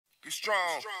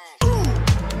strong.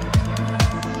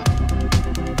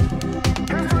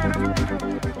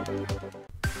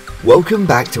 Welcome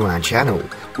back to our channel,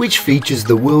 which features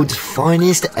the world's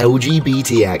finest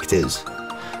LGBT actors.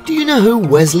 Do you know who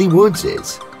Wesley Woods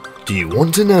is? Do you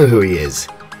want to know who he is?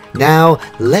 Now,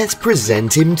 let's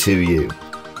present him to you.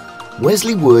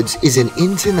 Wesley Woods is an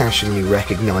internationally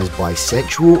recognized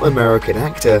bisexual American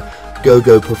actor,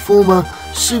 go-go performer,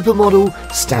 supermodel,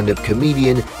 stand-up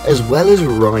comedian, as well as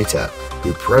writer,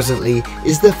 who presently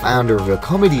is the founder of a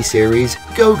comedy series,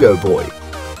 Go-Go Boy.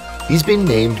 He's been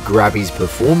named Grabby's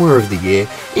Performer of the Year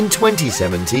in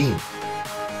 2017.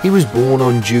 He was born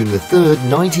on June 3rd,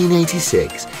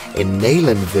 1986 in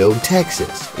Neylandville,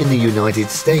 Texas, in the United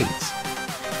States.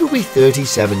 He'll be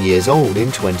 37 years old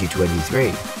in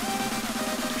 2023.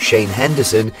 Shane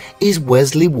Henderson is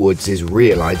Wesley Woods'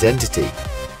 real identity.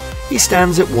 He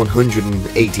stands at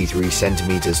 183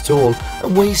 centimeters tall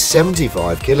and weighs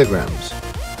 75 kilograms.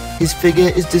 His figure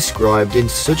is described in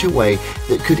such a way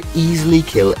that could easily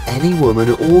kill any woman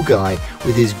or guy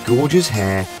with his gorgeous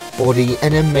hair, body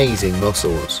and amazing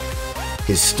muscles.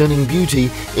 His stunning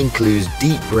beauty includes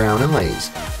deep brown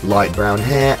eyes, light brown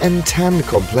hair and tanned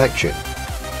complexion.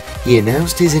 He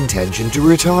announced his intention to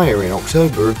retire in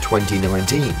October of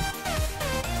 2019.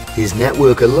 His net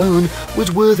worth alone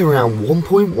was worth around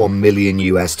 $1.1 million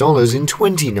in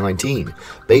 2019,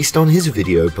 based on his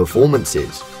video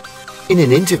performances. In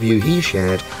an interview he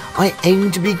shared, "I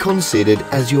aim to be considered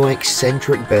as your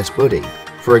eccentric best buddy.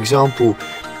 For example,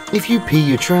 if you pee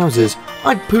your trousers,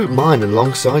 I'd put mine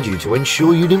alongside you to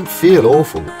ensure you didn't feel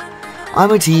awful.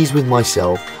 I'm at ease with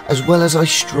myself as well as I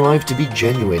strive to be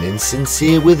genuine and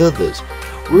sincere with others.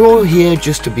 We're all here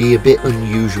just to be a bit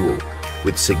unusual,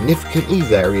 with significantly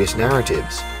various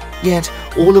narratives. Yet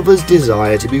all of us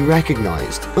desire to be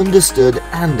recognized, understood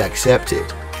and accepted.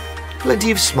 Plenty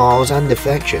of smiles and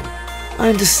affection. I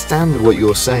understand what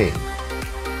you're saying."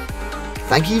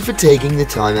 Thank you for taking the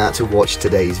time out to watch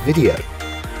today's video.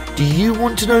 Do you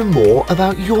want to know more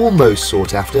about your most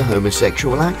sought after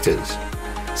homosexual actors?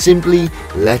 Simply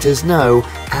let us know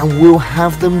and we'll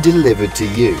have them delivered to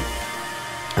you.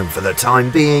 And for the time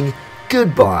being,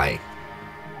 goodbye.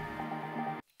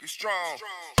 Be strong.